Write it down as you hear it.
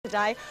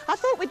today, I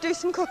thought we'd do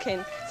some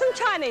cooking, some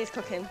Chinese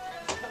cooking.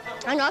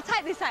 Hang on, I'll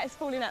take this out, it's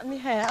falling out of my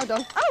hair. Hold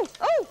on.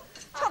 Oh!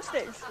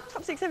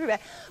 Chopsticks everywhere.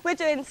 We're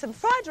doing some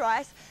fried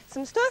rice,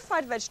 some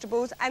stir-fried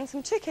vegetables, and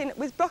some chicken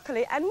with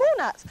broccoli and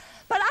walnuts.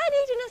 But I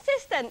need an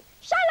assistant.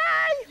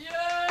 Shelley!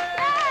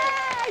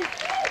 Yay!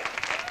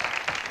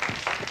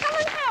 Come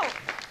and help.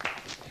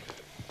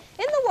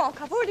 In the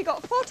wok, I've already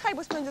got 4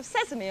 tablespoons of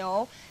sesame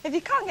oil. If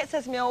you can't get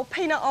sesame oil,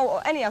 peanut oil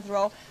or any other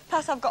oil.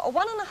 Plus, I've got a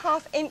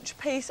 1.5-inch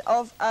piece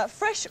of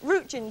fresh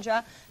root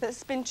ginger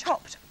that's been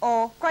chopped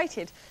or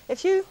grated.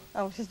 If you...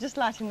 Oh, she's just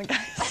lighting the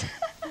gas.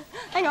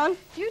 Hang on.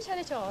 You turn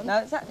it on. No,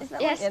 is that yes,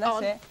 one? Yeah, that's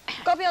on. it.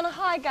 Got to be on a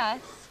high gas.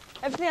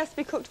 Everything has to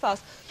be cooked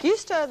fast. You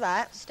stir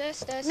that. Stir.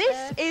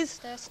 This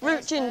is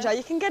root ginger.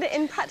 You can get it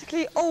in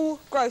practically all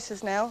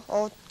grocers now,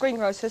 or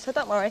greengrocers, so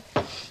don't worry.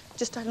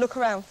 Just look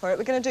around for it.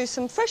 We're going to do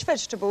some fresh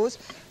vegetables.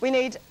 We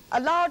need a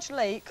large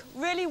leek,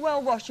 really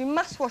well washed. You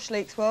must wash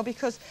leeks well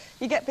because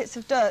you get bits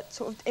of dirt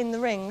sort of in the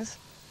rings.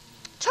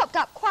 Chopped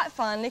up quite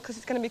finely because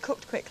it's going to be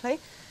cooked quickly.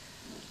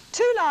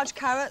 2 large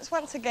carrots,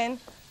 once again,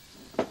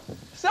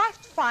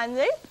 sliced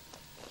finely.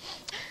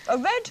 A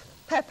red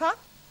pepper,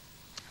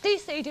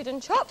 de-seeded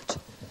and chopped.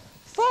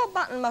 4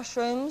 button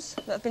mushrooms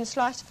that have been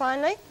sliced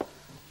finely.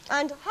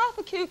 And half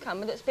a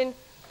cucumber that's been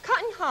cut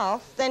in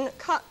half, then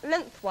cut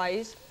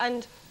lengthways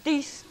and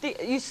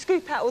you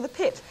scoop out all the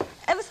pips.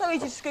 Ever so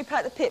easy to scoop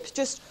out the pips,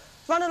 just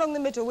run along the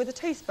middle with a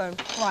teaspoon.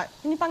 Right,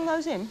 can you bung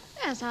those in?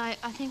 Yes, I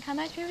think I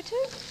might be able to.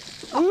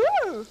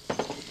 Ooh!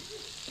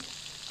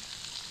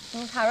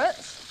 And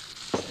carrots.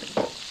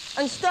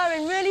 And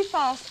stirring really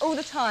fast all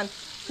the time.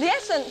 The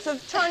essence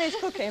of Chinese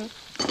cooking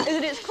is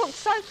that it's cooked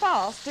so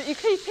fast that you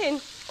keep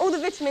in all the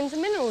vitamins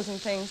and minerals and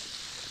things.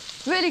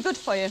 It's really good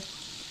for you.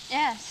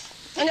 Yes.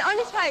 And it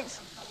only takes...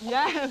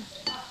 Yeah.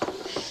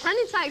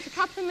 Only takes a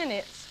couple of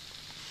minutes.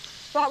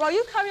 Right, well,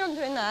 you carry on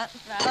doing that.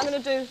 Right. I'm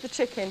going to do the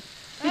chicken.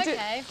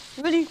 OK.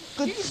 Really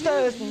good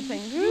stirs and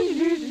things. What are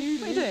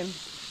you doing?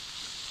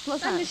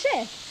 What's that? I'm the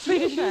chef.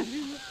 Swedish chef.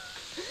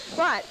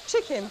 Right,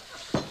 chicken.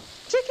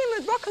 Chicken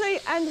with broccoli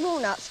and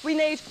walnuts. We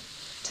need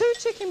 2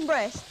 chicken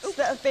breasts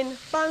that have been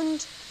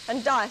boned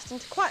and diced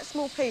into quite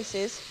small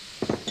pieces.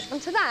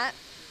 And to that,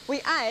 we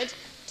add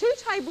 2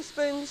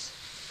 tablespoons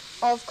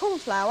of corn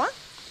flour,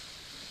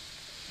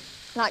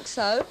 like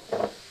so.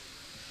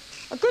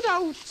 A good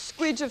old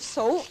squidge of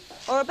salt,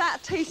 or about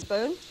a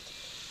teaspoon,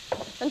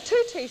 and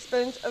 2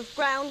 teaspoons of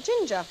ground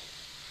ginger.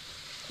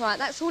 Right,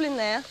 that's all in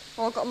there.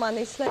 Oh, I've got to mind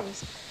these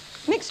sleeves.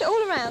 Mix it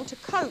all around to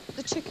coat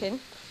the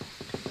chicken.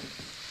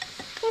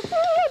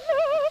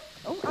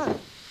 Oh.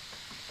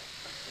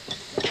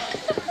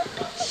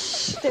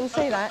 Shh, didn't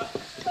see that.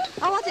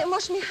 Oh, I didn't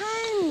wash my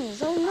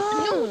hands. Oh,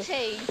 no.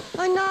 Naughty.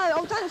 I know.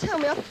 Oh, don't tell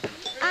me.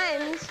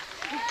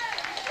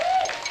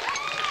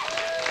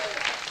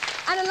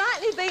 And a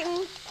lightly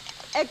beaten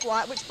egg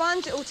white, which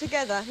binds it all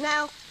together.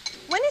 Now,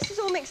 when this is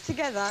all mixed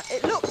together,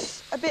 it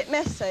looks a bit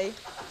messy,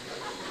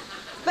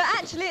 but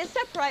actually it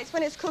separates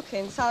when it's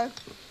cooking, so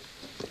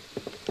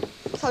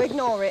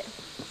ignore it.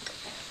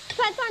 Is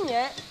that done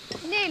yet?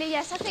 Nearly,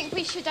 yes. I think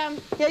we should,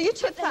 Yeah, you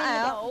tip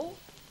that out.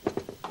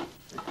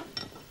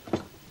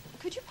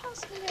 Could you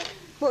pass me the...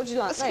 What would you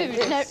like?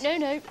 This?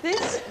 No.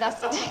 This?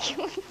 That's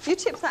ridiculous. You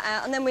tip that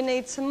out, and then we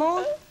need some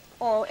more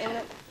oil in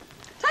it.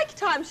 Take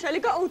your time, Shelley.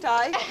 Got all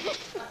day.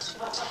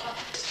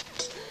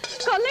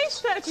 Got at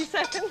least 30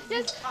 seconds.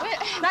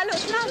 That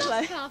looks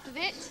lovely. Half of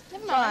it.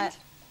 Never mind. Right.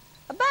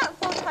 About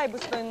 4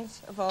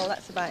 tablespoons of oil.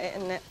 That's about it,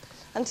 isn't it?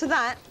 And to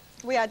that,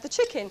 we add the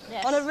chicken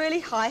on a really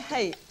high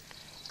heat.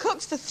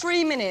 Cooks for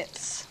 3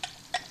 minutes.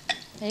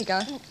 There you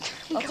go.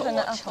 I'll turn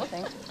that up, I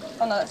think.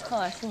 Oh, no, that's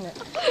high, isn't it?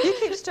 You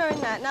keep stirring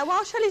that. Now,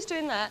 while Shelley's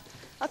doing that,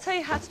 I'll tell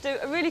you how to do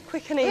a really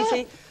quick and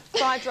easy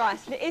fried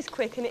rice. And it is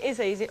quick and it is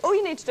easy. All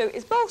you need to do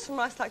is boil some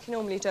rice like you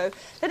normally do,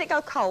 let it go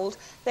cold,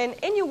 then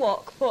in your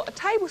wok put a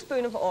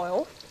tablespoon of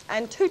oil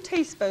and 2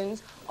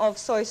 teaspoons of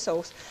soy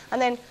sauce. And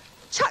then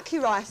chuck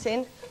your rice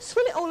in,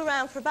 swirl it all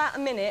around for about a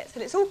minute so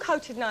it's all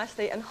coated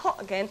nicely and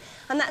hot again,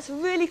 and that's a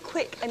really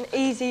quick and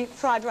easy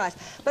fried rice.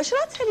 But shall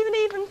I tell you an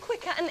even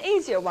quicker and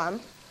easier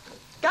one?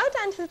 Go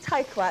down to the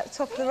takeaway at the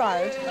top of the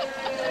road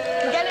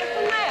and get it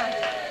from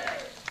there.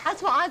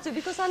 That's what I do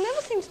because I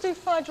never seem to do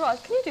fried rice.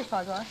 Can you do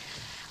fried rice?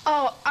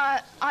 Oh,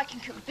 I can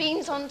cook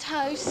beans on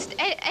toast,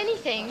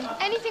 anything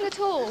at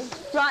all.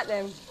 Right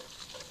then.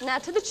 Now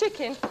to the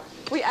chicken,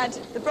 we add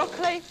the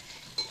broccoli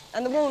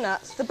and the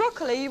walnuts. The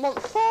broccoli, you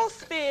want 4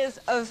 spears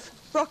of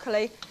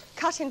broccoli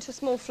cut into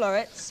small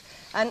florets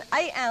and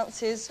 8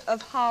 ounces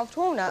of halved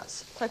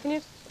walnuts. So can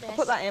you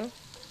put that in?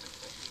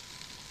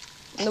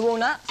 And the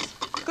walnuts,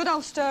 good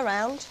old stir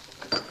round.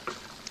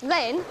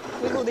 Then,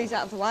 with all these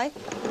out of the way,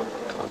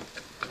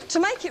 to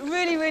make it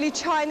really, really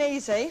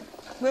Chinesey,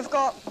 we've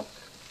got,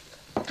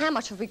 how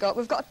much have we got?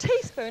 We've got a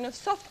teaspoon of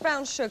soft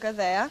brown sugar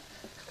there.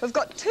 We've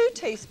got 2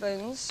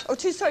 tablespoons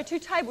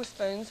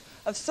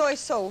of soy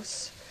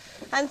sauce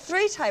and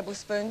 3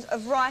 tablespoons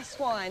of rice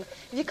wine.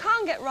 If you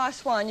can't get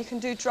rice wine, you can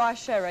do dry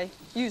sherry.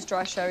 Use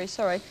dry sherry,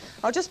 sorry.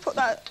 I'll just put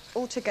that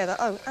all together.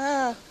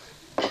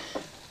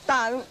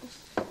 Don't.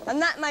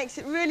 And that makes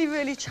it really,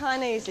 really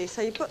Chinesey.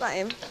 So you put that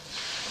in.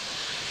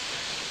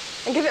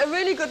 And give it a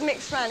really good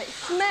mix round. It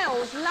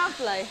smells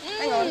lovely.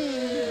 Hang on.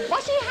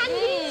 Wash your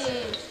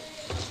hands.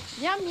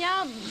 Yum,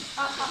 yum.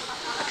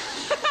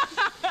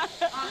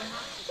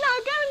 No,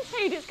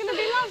 guaranteed it's going to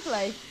be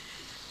lovely.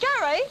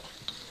 Gary,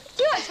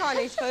 do you like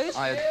Chinese food?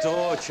 I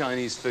adore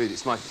Chinese food.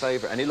 It's my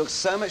favourite. And it looks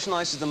so much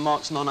nicer than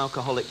Mark's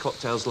non-alcoholic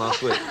cocktails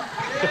last week.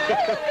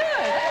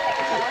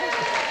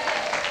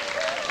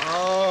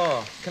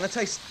 Oh, can I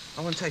taste?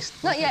 I want to taste.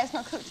 Not yet, it's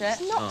not cooked yet.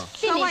 It's not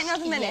finished I'll wait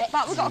another minute. yet.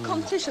 But we've got a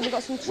competition. We've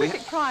got some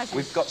terrific prizes.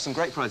 We've got some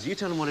great prizes. You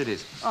tell them what it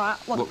is. All right,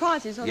 what, the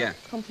prizes or yeah.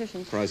 the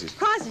competition? Prizes.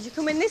 Prizes, you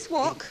can win this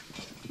wok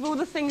with all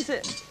the things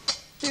that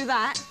do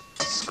that.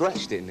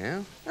 Scratched it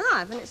now. I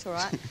have, and it's all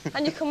right.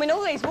 And you can win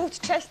all these water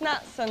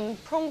chestnuts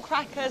and prawn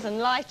crackers and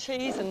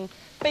lychees and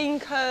bean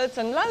curds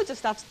and loads of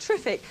stuff. It's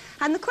terrific.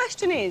 And the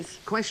question is?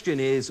 Question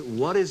is,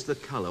 what is the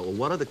colour, or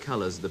what are the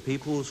colours of the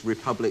People's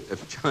Republic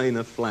of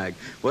China flag?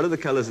 What are the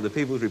colours of the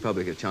People's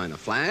Republic of China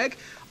flag?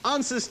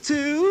 Answers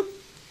to...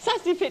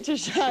 Saturday Picture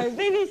Show,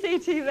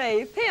 BBC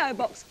TV, PO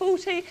Box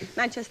 40,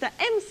 Manchester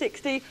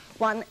M60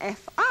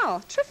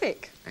 1FR.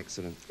 Terrific.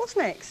 Excellent. What's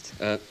next?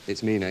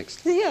 It's me next.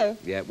 Is it you?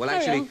 Yeah, well,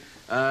 Carry actually,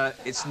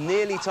 it's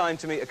nearly time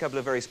to meet a couple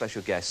of very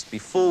special guests.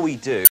 Before we do...